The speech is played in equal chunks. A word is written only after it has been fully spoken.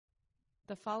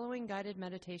The following guided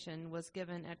meditation was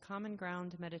given at Common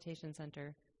Ground Meditation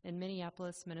Center in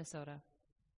Minneapolis, Minnesota.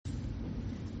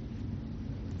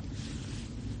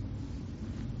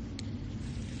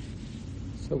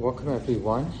 So welcome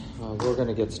everyone. We're going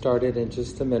to get started in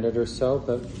just a minute or so,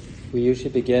 but we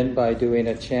usually begin by doing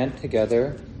a chant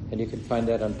together, and you can find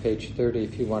that on page 30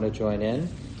 if you want to join in.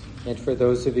 And for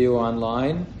those of you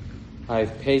online,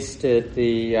 I've pasted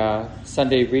the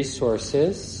Sunday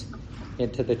resources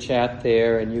into the chat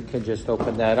there, and you can just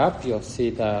open that up. You'll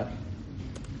see the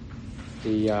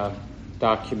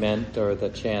document or the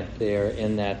chant there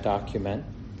in that document.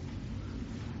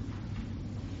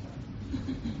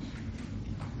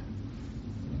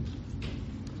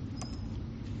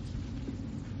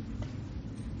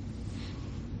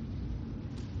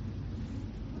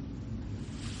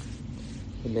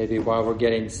 And maybe while we're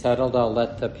getting settled, I'll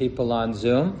let the people on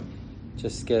Zoom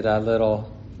just get a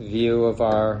little view of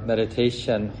our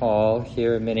meditation hall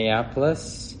here in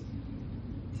Minneapolis.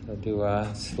 So do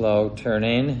a slow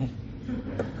turning.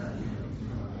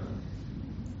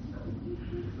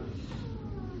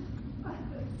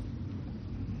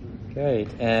 Great.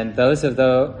 And those of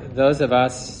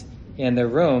us in the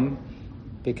room,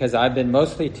 because I've been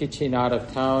mostly teaching out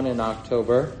of town in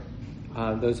October,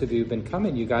 those of you who've been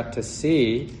coming, you got to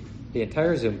see the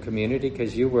entire Zoom community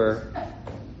because you were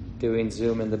doing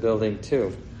Zoom in the building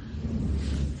too.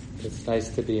 It's nice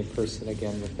to be in person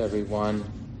again with everyone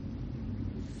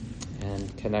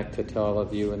and connected to all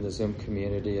of you in the Zoom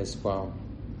community as well.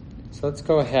 So let's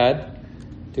go ahead,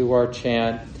 do our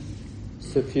chant,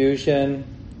 suffusion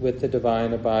with the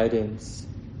divine abidings.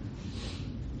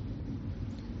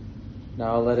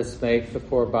 Now let us make the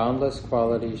four boundless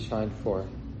qualities shine forth.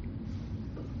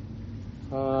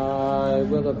 I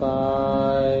will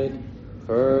abide,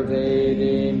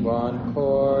 pervading one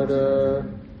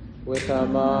quarter, with a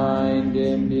mind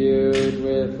imbued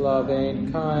with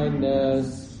loving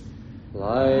kindness.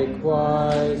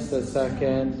 Likewise the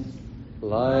second,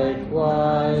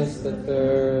 likewise the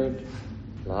third,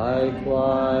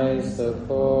 likewise the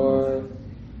fourth,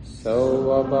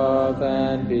 so above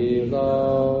and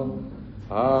below,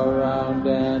 around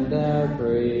and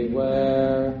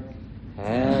everywhere,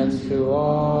 and to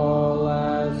all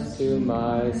as to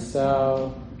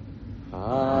myself,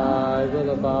 I will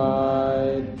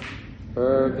abide,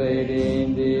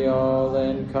 pervading the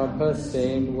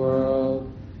all-encompassing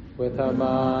world, with a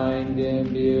mind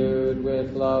imbued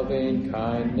with loving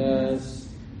kindness,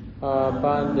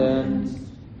 abundant,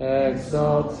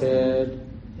 exalted,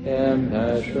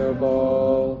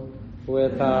 immeasurable,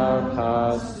 without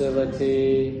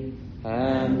hostility,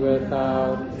 and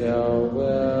without ill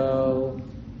will.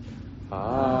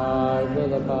 I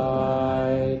will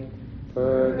abide,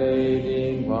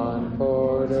 pervading one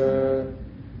quarter,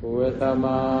 with a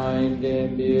mind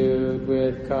imbued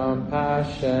with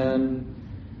compassion.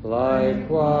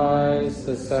 Likewise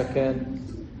the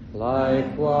second,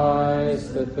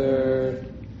 likewise the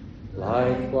third,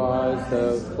 likewise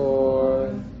the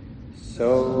fourth,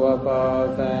 so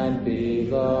above and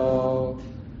below,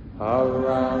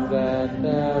 around and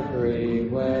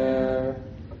everywhere,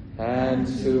 and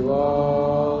to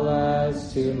all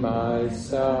as to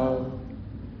myself,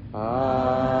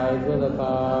 I will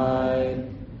abide,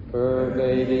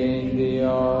 pervading the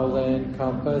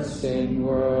all-encompassing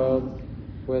world,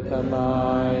 with a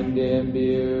mind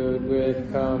imbued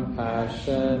with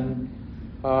compassion,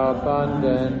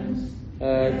 abundant,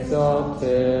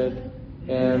 exalted,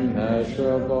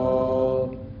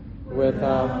 immeasurable,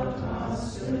 without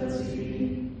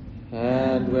hostility,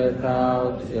 and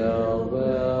without ill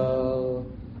will.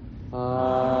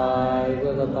 I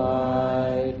will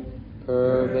abide,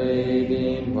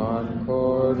 pervading one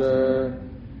quarter,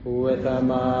 with a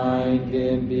mind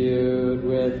imbued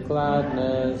with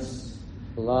gladness.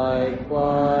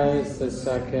 Likewise the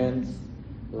second,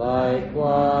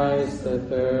 likewise the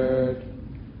third,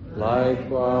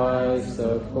 likewise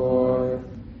the fourth,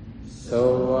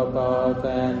 so above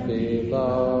and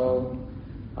below,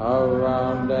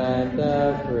 around and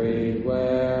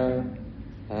everywhere,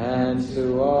 and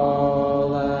to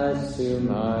all as to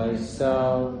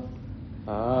myself,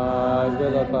 I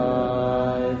will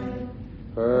abide,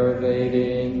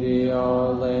 pervading the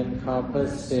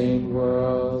all-encompassing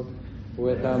world,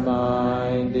 with a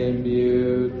mind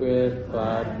imbued with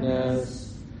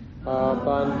gladness,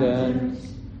 abundant,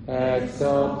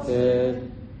 exalted,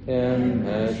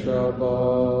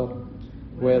 immeasurable,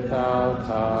 without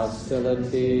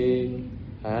hostility,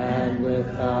 and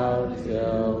without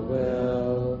ill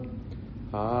will.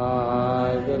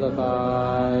 I will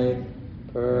abide,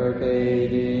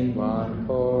 pervading one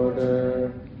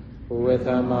quarter, with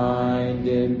a mind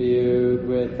imbued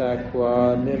with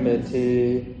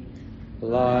equanimity.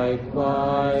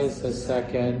 Likewise the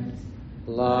second,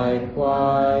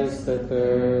 likewise the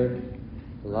third,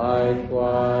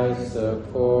 likewise the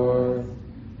fourth,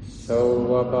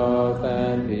 so above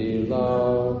and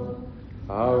below,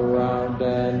 around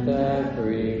and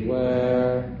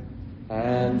everywhere,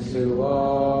 and to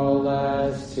all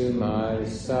as to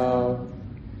myself,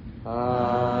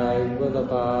 I will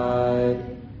abide,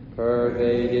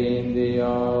 pervading the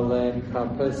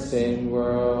all-encompassing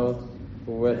world,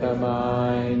 with a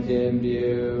mind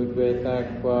imbued with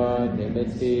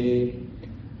equanimity,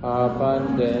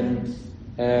 abundant,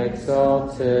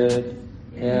 exalted,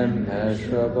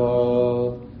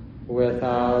 immeasurable,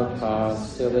 without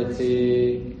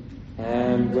hostility,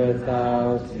 and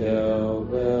without ill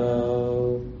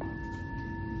will.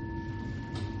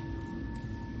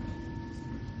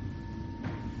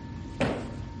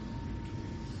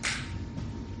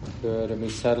 Good, and we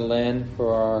settle in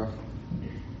for our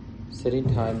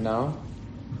sitting time now,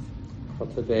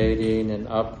 cultivating an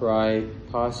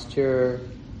upright posture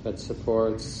that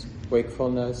supports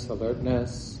wakefulness,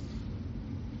 alertness,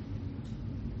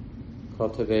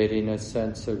 cultivating a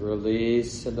sense of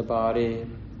release in the body,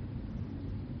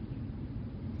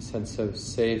 a sense of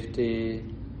safety,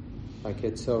 like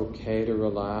it's okay to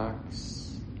relax.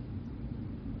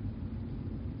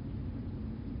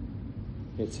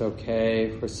 It's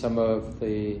okay for some of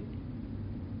the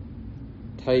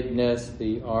tightness,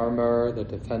 the armor, the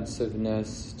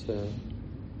defensiveness to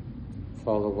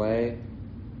fall away.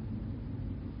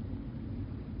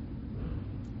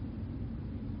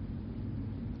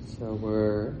 So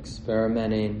we're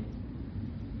experimenting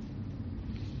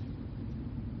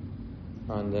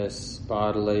on this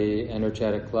bodily,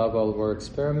 energetic level. We're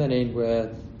experimenting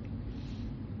with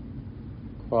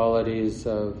qualities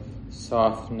of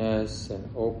softness and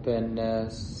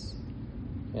openness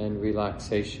and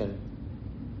relaxation.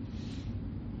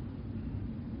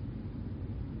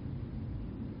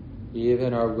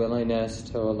 Even our willingness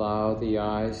to allow the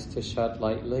eyes to shut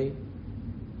lightly,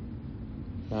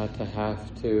 not to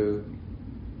have to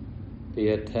be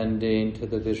attending to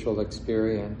the visual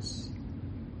experience,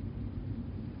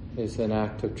 is an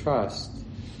act of trust.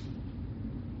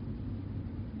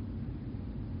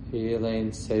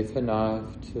 Feeling safe enough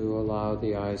to allow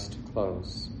the eyes to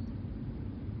close.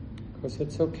 Of course,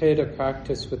 it's okay to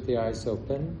practice with the eyes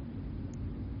open,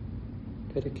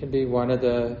 but it can be one of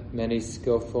the many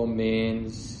skillful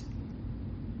means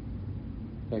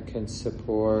that can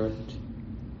support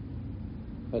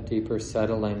a deeper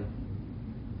settling.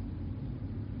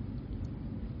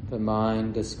 The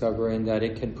mind discovering that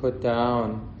it can put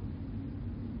down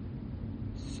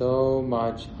so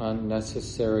much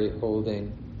unnecessary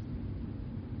holding,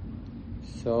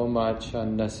 so much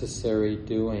unnecessary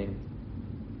doing.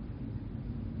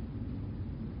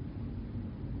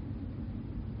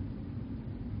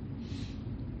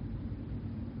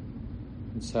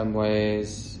 In some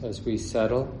ways, as we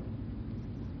settle,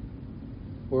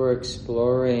 we're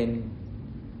exploring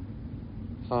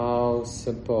how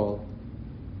simple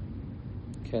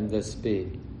can this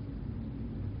be?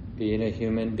 Being a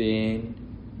human being,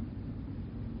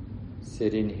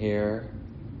 sitting here,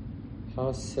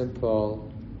 how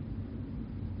simple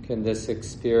can this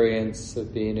experience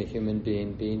of being a human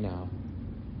being be now?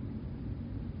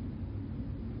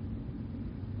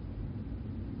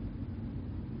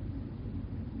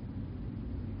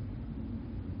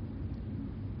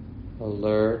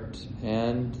 Alert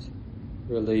and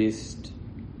released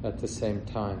at the same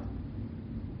time,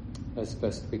 as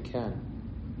best we can.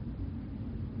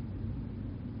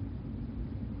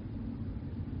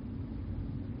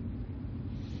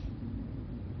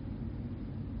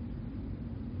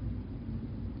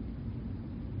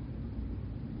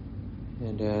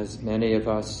 And as many of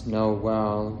us know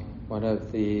well, one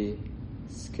of the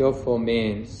skillful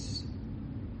means,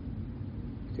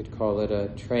 you could call it a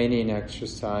training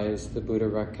exercise the Buddha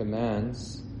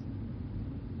recommends,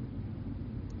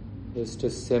 is to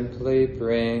simply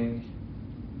bring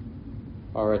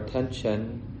our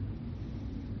attention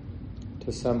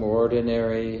to some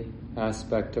ordinary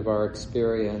aspect of our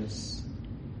experience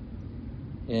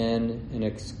in an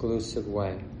exclusive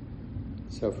way.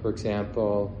 So, for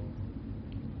example,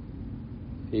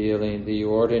 feeling the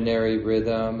ordinary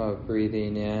rhythm of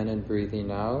breathing in and breathing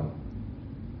out,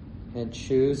 and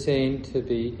choosing to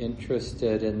be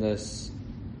interested in this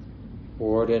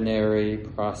ordinary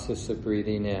process of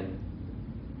breathing in,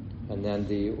 and then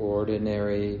the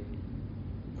ordinary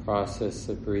process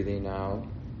of breathing out.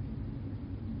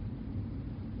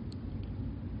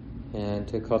 And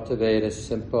to cultivate a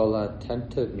simple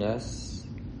attentiveness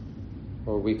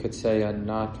Or we could say a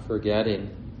not forgetting,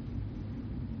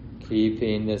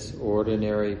 keeping this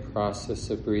ordinary process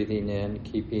of breathing in,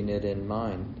 keeping it in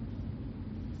mind.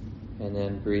 And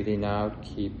then breathing out,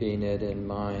 keeping it in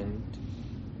mind.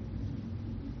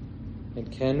 And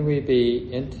can we be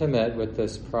intimate with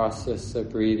this process of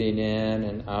breathing in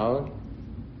and out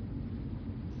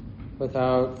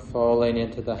without falling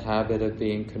into the habit of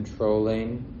being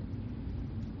controlling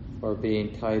or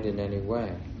being tight in any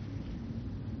way?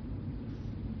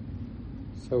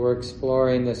 So we're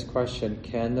exploring this question,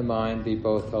 can the mind be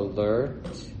both alert,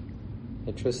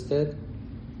 interested,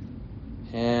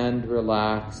 and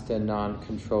relaxed and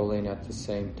non-controlling at the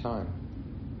same time?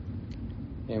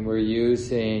 And we're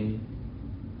using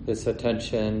this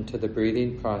attention to the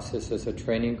breathing process as a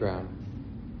training ground,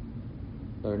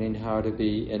 learning how to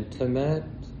be intimate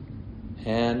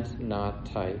and not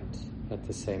tight at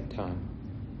the same time.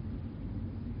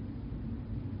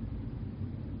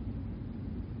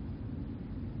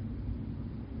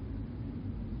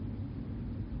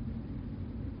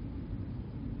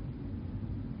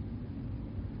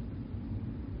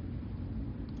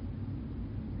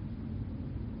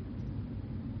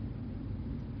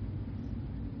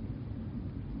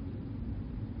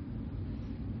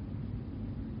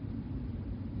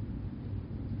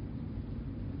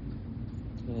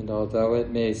 And although it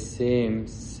may seem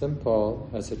simple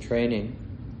as a training,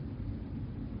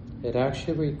 it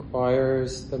actually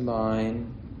requires the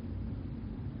mind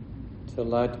to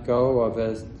let go of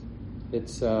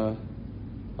its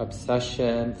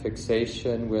obsession,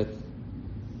 fixation with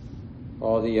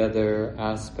all the other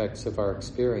aspects of our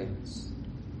experience.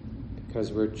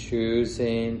 Because we're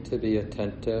choosing to be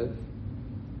attentive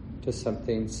to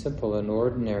something simple and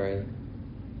ordinary,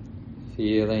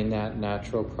 feeling that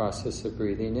natural process of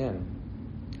breathing in,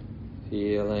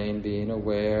 being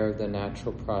aware of the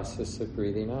natural process of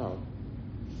breathing out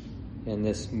in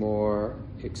this more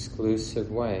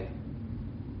exclusive way,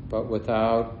 but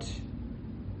without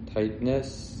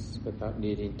tightness, without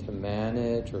needing to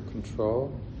manage or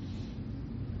control.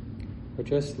 We're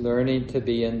just learning to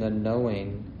be in the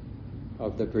knowing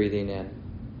of the breathing in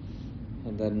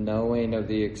and the knowing of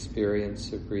the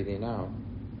experience of breathing out.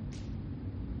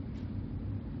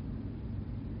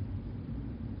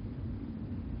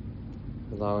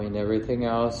 Allowing everything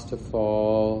else to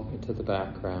fall into the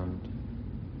background.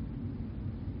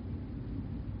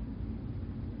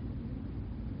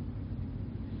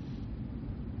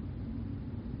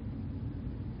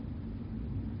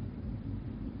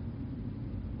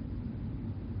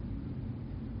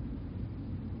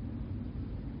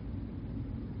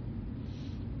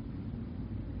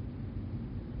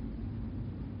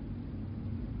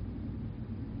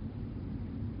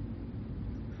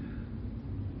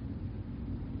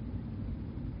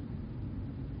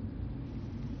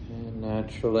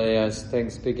 Naturally, as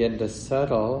things begin to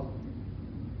settle,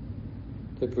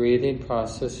 the breathing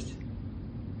process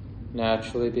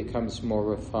naturally becomes more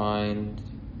refined,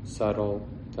 subtle.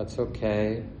 That's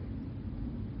okay.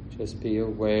 Just be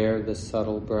aware of the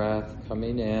subtle breath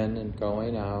coming in and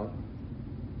going out.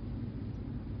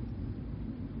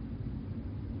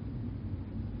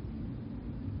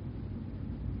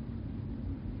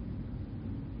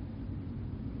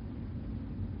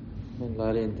 And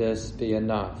letting this be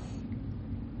enough.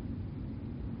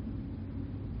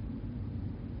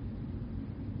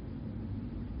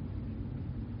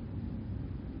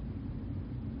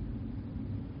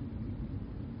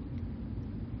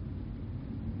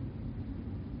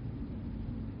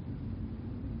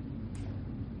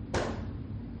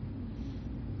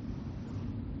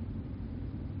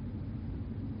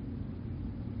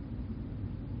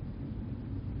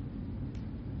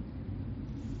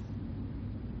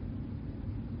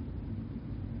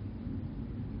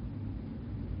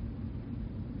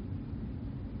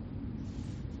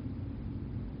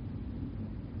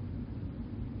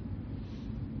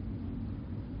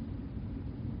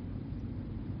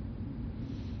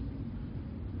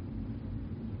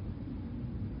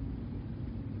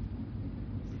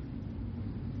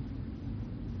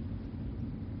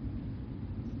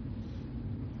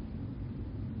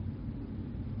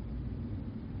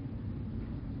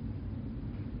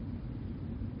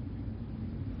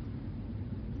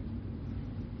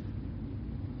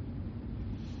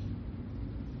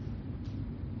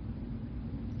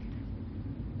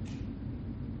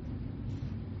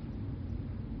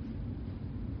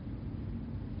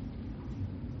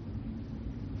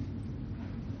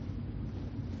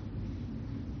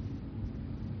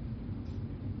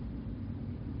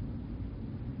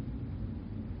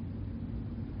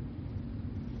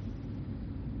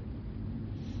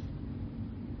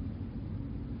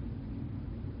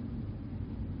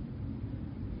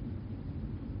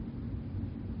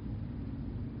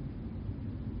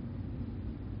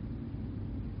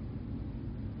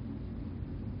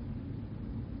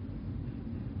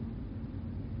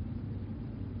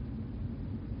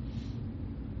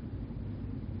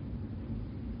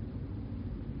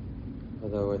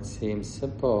 Although it seems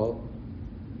simple,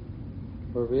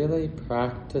 we're really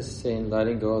practicing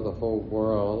letting go of the whole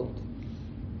world,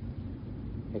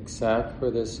 except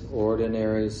for this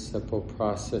ordinary, simple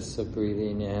process of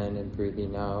breathing in and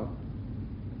breathing out.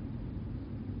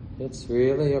 It's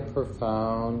really a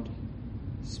profound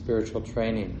spiritual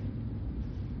training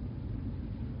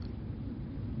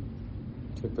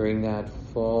to bring that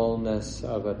fullness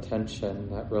of attention,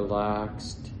 that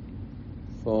relaxed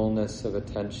fullness of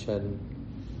attention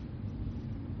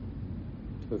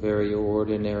to a very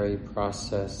ordinary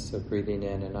process of breathing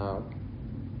in and out.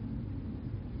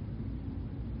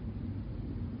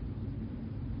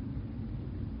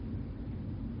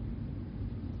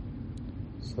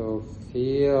 So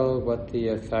feel what the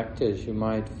effect is. You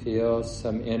might feel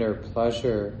some inner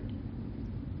pleasure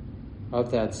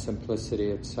of that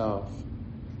simplicity itself.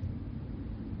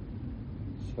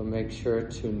 So make sure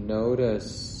to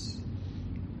notice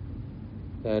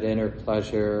that inner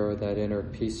pleasure or that inner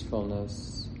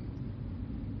peacefulness,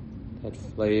 that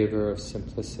flavor of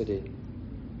simplicity.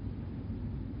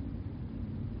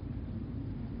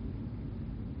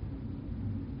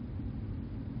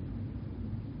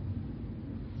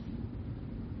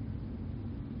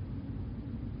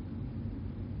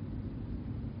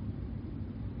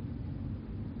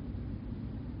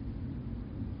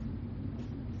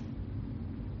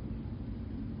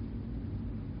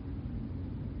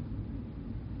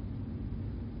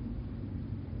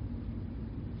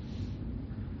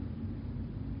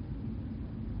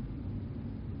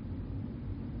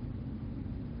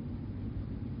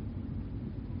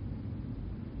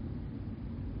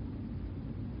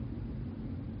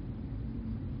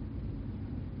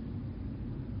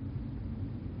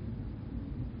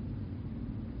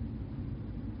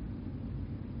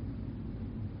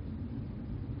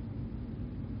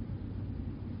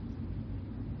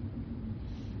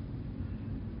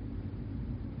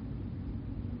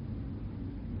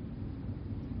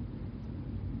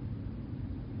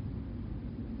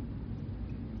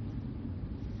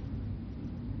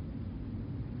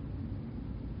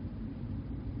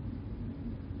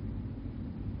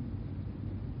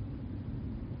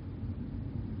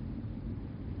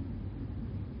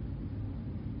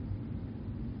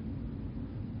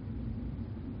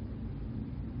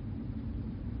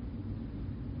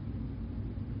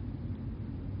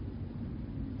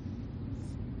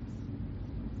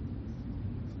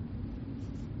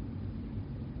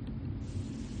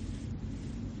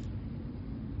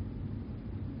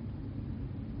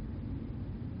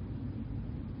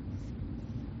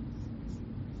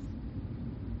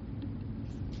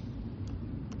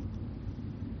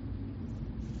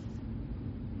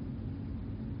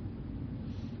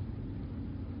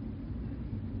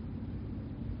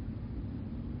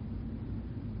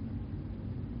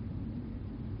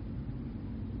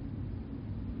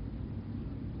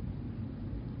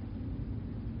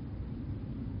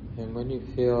 And when you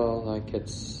feel like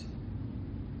it's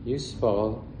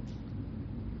useful,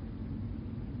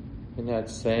 in that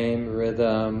same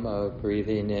rhythm of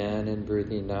breathing in and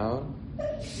breathing out,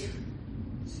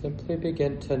 simply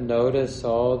begin to notice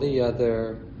all the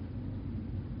other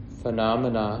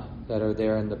phenomena that are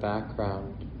there in the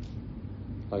background,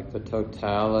 like the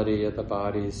totality of the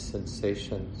body's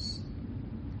sensations.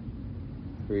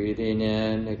 Breathing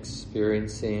in,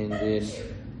 experiencing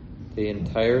the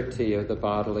entirety of the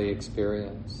bodily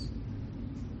experience.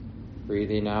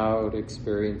 Breathing out,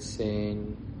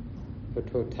 experiencing the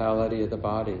totality of the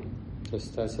body,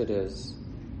 just as it is.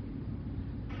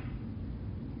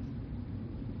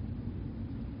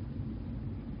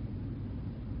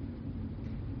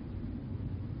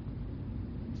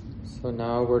 So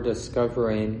now we're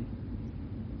discovering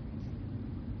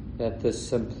that this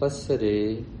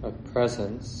simplicity of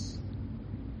presence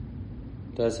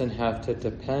doesn't have to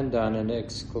depend on an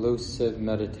exclusive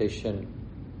meditation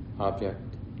object.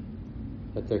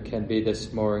 That there can be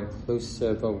this more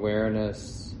inclusive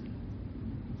awareness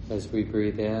as we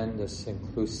breathe in, this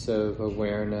inclusive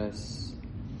awareness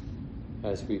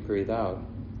as we breathe out.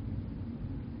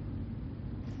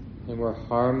 And we're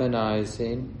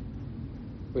harmonizing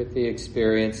with the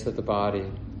experience of the body.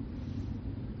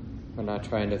 We're not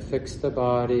trying to fix the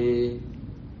body.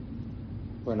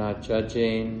 We're not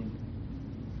judging.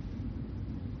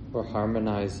 We're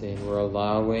harmonizing. We're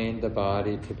allowing the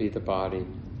body to be the body.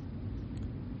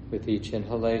 With each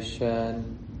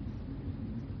inhalation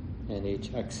and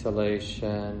each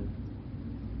exhalation.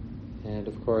 And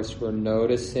of course, we're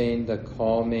noticing the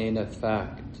calming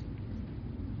effect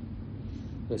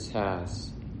this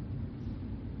has.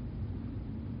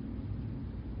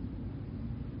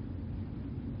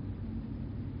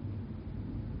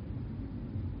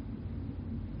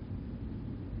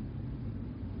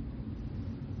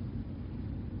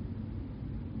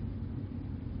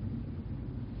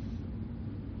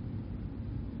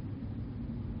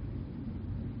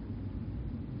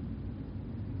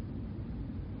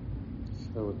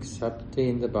 So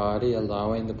accepting the body,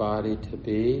 allowing the body to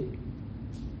be,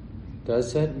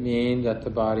 doesn't mean that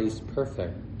the body's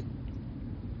perfect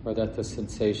or that the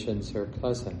sensations are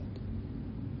pleasant.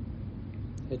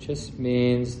 It just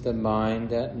means the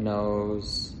mind that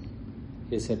knows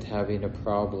isn't having a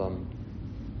problem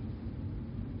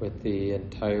with the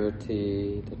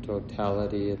entirety, the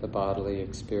totality of the bodily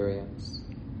experience.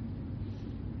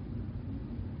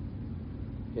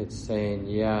 It's saying,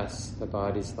 yes, the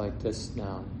body's like this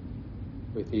now,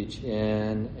 with each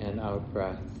in and out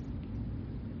breath.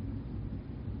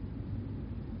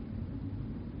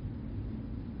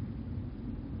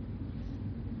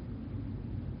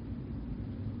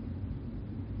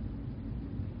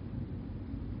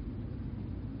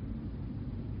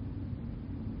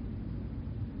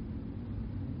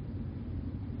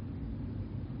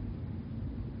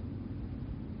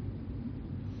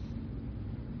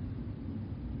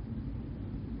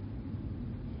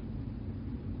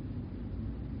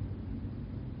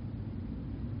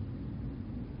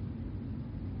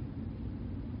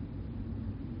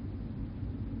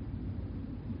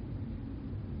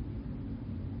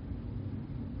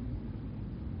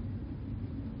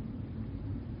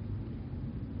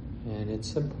 And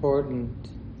it's important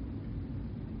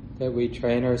that we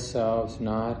train ourselves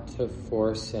not to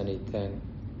force anything,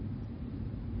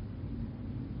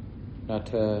 not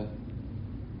to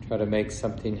try to make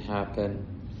something happen.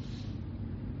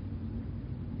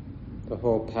 The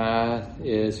whole path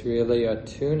is really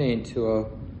attuning to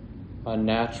a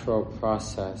natural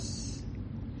process.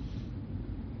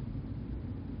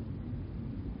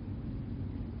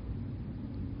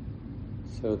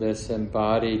 So this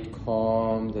embodied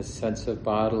calm, this sense of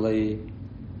bodily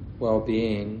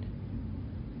well-being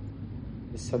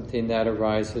is something that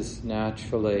arises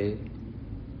naturally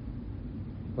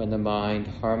when the mind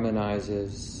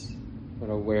harmonizes,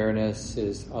 when awareness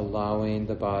is allowing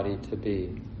the body to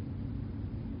be.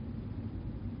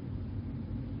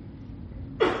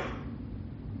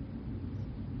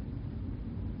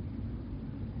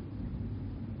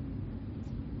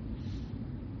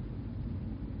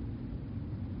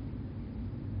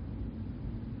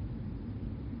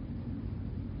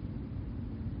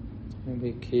 And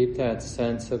we keep that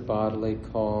sense of bodily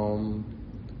calm,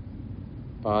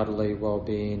 bodily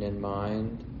well-being in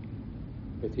mind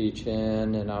with each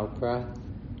in and out breath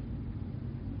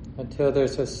until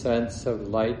there's a sense of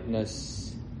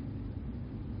lightness,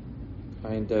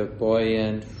 kind of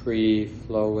buoyant,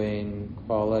 free-flowing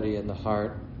quality in the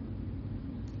heart,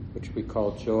 which we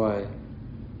call joy.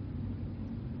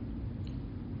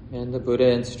 And the Buddha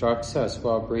instructs us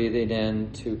while breathing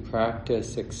in to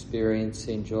practice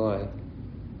experiencing joy,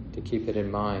 to keep it in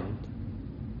mind.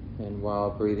 And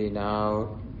while breathing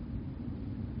out,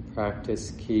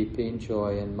 practice keeping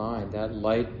joy in mind. That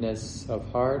lightness of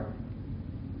heart,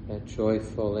 that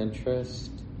joyful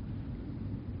interest,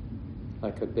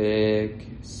 like a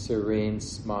big, serene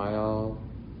smile.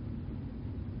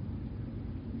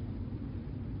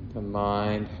 The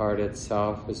mind, heart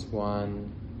itself is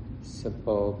one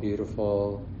simple,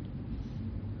 beautiful,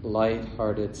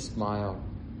 light-hearted smile.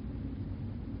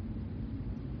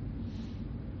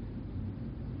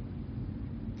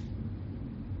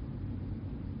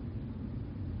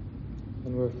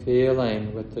 And we're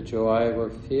feeling with the joy,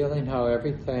 we're feeling how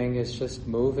everything is just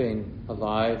moving,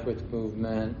 alive with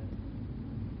movement,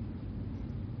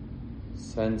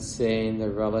 sensing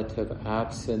the relative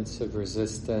absence of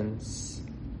resistance.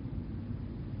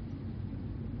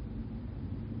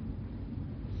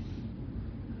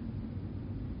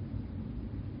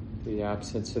 The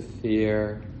absence of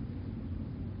fear.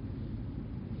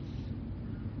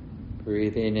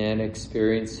 Breathing in,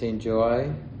 experiencing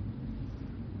joy.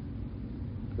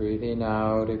 Breathing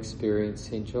out,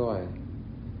 experiencing joy.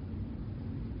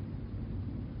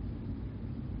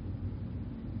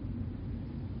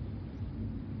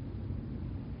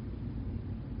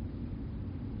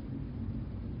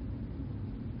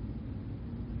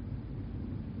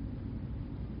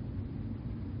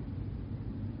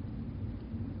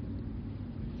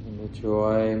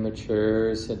 Joy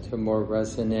matures into more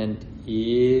resonant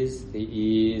ease, the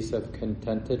ease of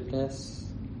contentedness,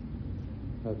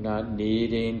 of not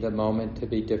needing the moment to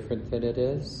be different than it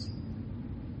is.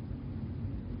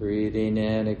 Breathing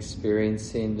in,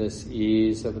 experiencing this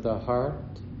ease of the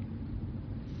heart.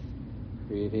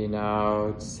 Breathing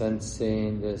out,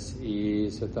 sensing this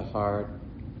ease of the heart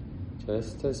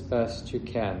just as best you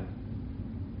can.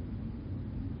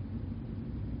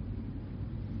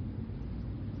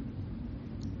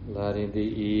 Letting the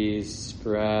ease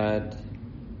spread,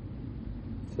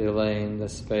 filling the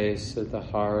space of the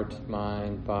heart,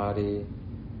 mind, body.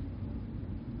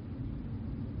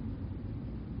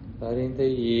 letting the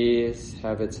ease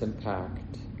have its impact.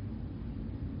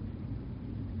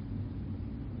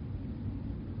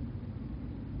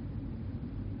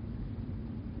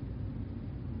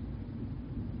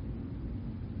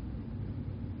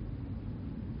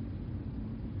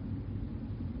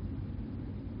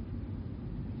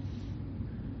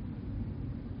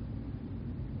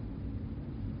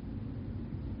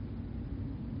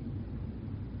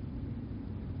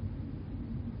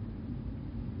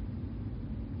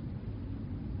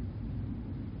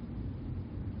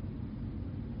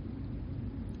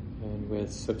 And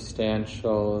with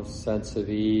substantial sense of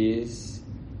ease,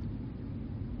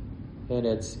 then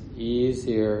it's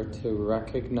easier to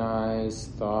recognize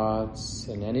thoughts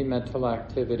and any mental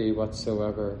activity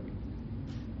whatsoever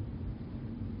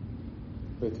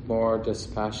with more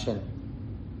dispassion.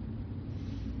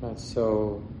 Not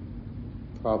so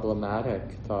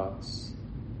problematic thoughts.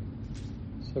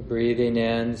 So breathing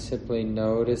in, simply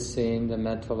noticing the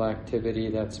mental activity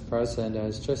that's present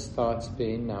as just thoughts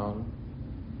being known.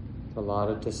 A lot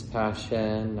of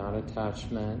dispassion, not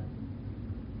attachment.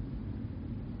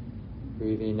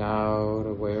 Breathing out,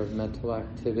 aware of mental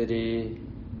activity,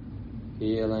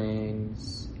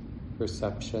 feelings,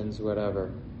 perceptions,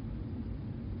 whatever.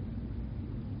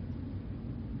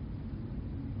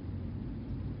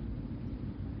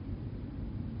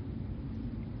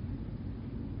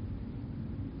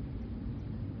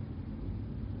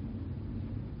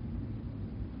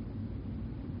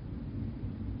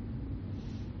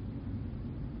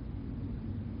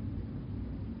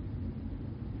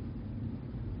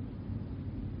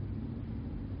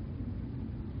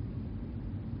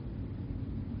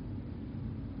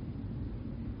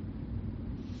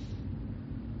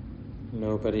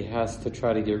 Nobody has to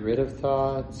try to get rid of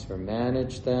thoughts or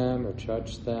manage them or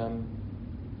judge them.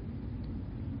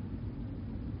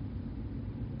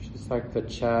 Just like the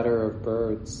chatter of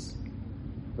birds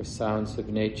or sounds of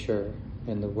nature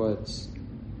in the woods.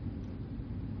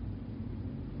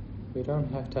 We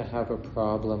don't have to have a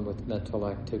problem with mental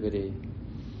activity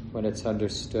when it's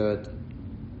understood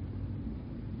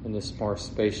in this more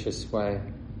spacious way.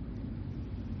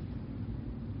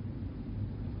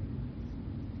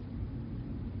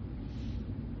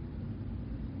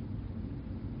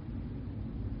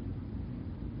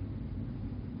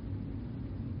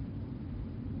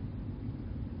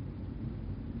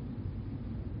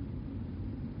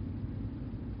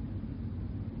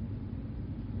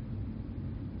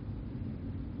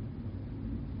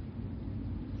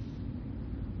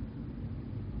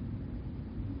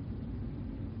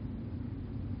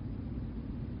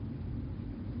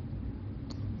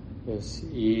 This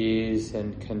ease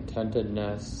and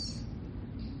contentedness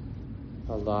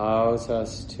allows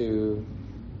us to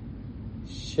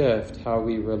shift how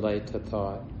we relate to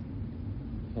thought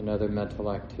and other mental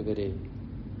activity.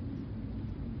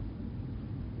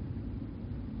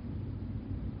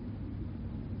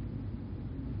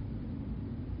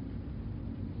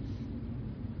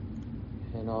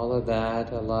 And all of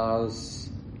that allows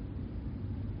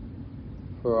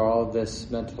for all this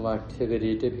mental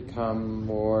activity to become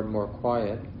more and more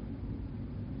quiet,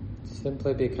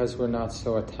 simply because we're not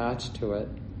so attached to it,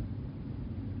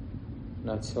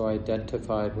 not so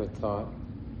identified with thought.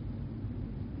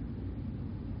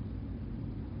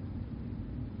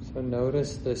 So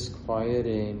notice this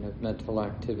quieting of mental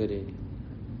activity.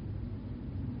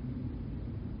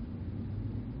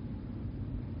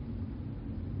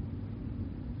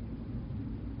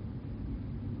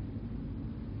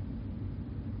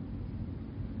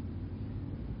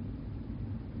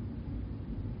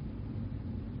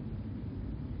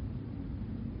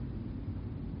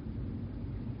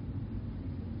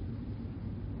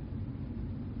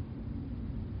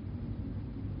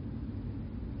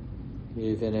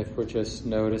 Even if we're just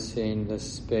noticing the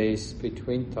space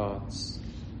between thoughts,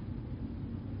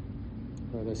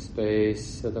 or the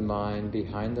space of the mind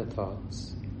behind the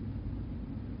thoughts.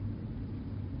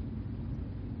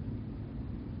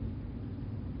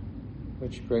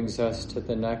 Which brings us to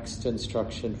the next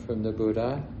instruction from the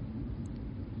Buddha.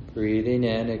 Breathing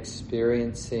in,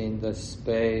 experiencing the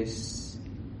space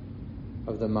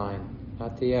of the mind,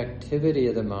 not the activity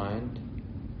of the mind,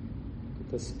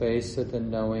 the space of the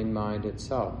knowing mind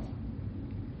itself,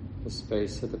 the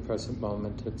space of the present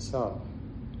moment itself.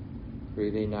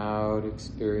 Breathing out,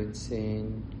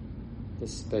 experiencing the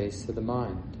space of the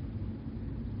mind.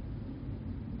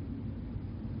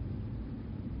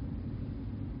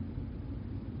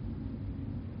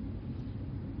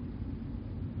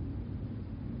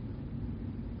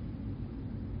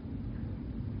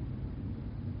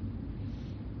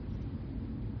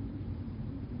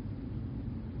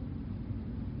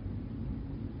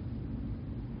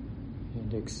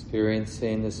 And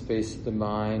experiencing the space of the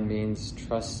mind means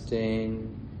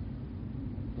trusting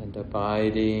and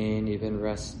abiding, even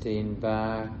resting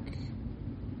back,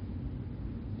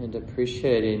 and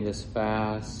appreciating this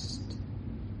vast,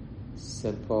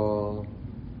 simple,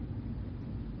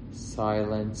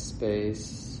 silent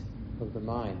space of the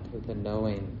mind, of the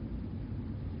knowing.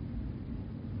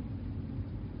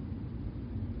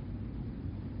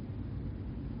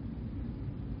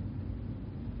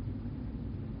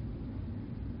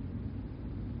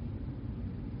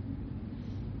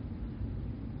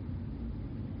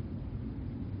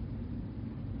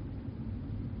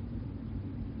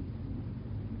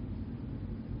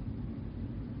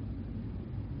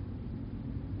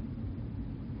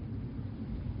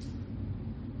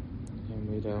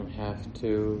 We don't have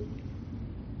to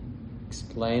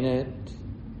explain it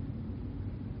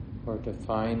or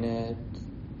define it.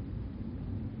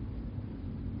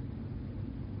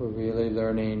 We're really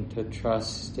learning to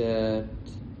trust it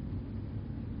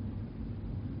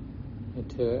and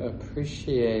to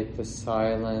appreciate the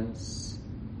silence,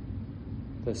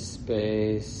 the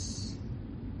space,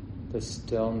 the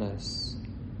stillness,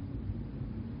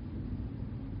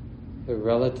 the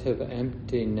relative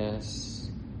emptiness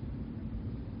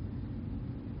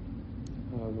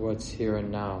of what's here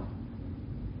and now.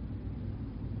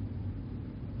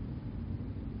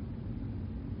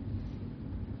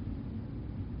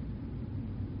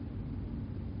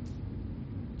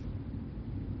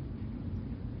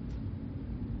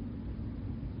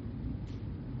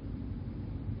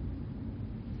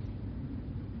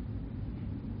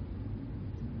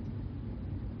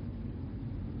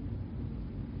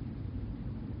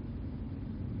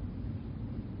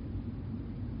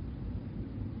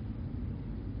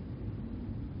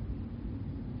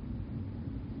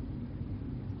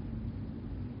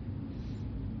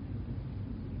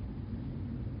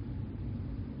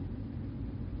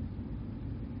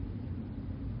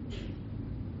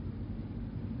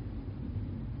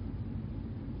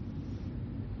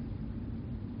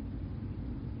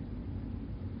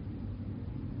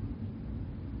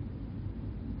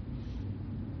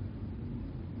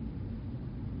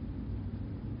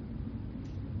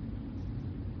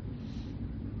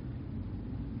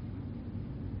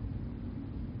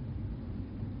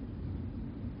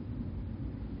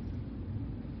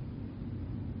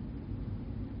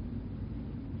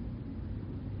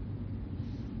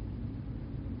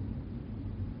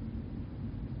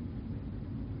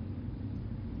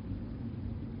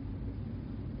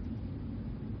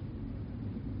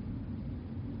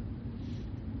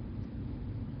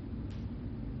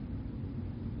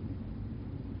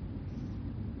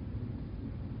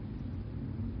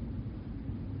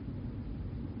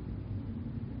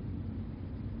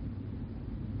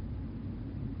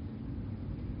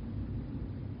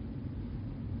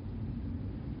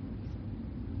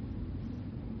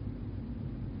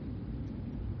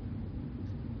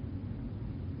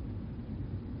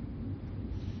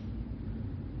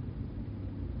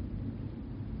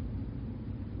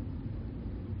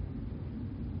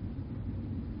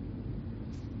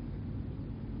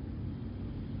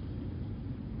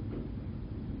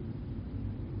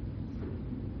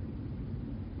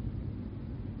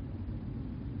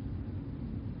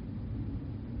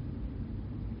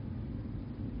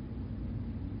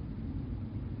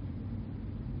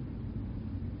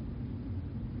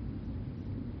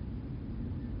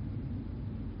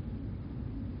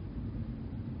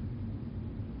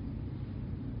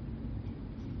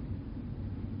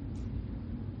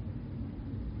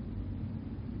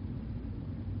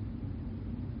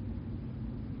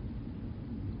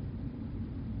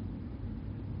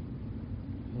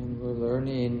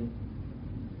 Learning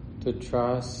to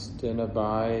trust and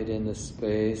abide in the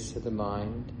space of the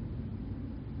mind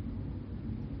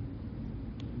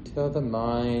until the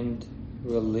mind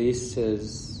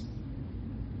releases,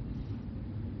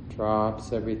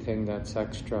 drops everything that's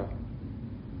extra.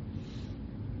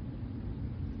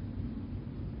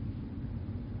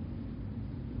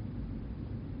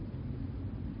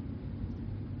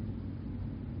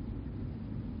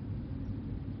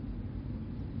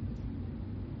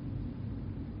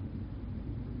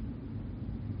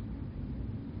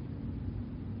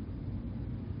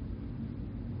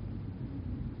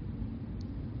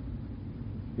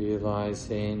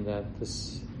 Realizing that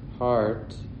this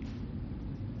heart,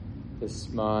 this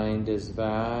mind is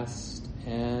vast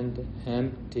and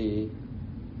empty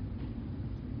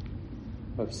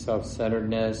of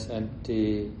self-centeredness,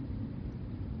 empty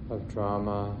of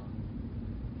drama,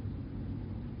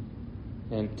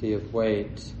 empty of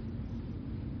weight.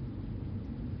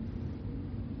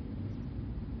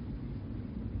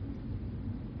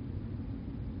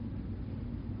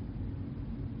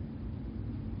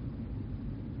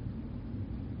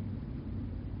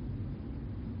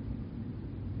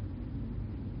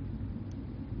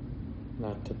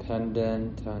 not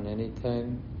dependent on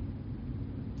anything.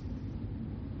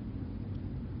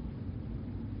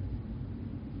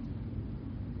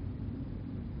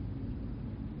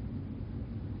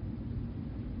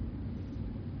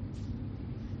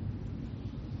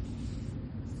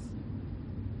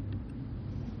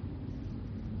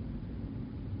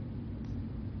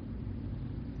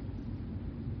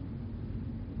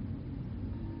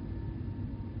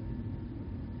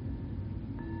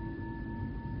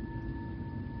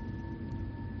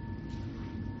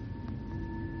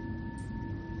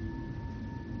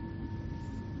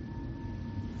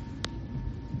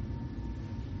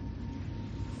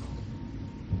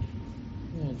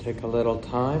 And take a little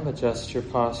time, adjust your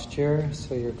posture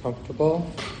so you're comfortable.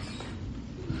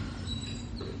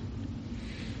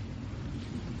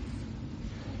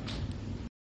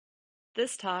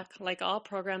 This talk, like all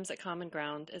programs at Common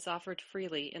Ground, is offered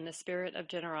freely in the spirit of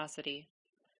generosity.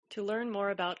 To learn more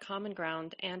about Common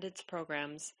Ground and its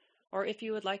programs, or if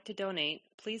you would like to donate,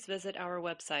 please visit our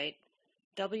website,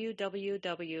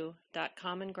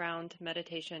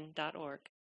 www.commongroundmeditation.org.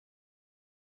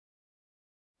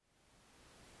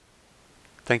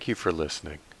 Thank you for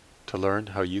listening. To learn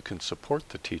how you can support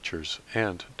the teachers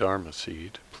and Dharma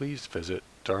Seed, please visit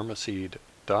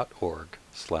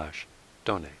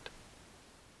dharmaseed.org/donate.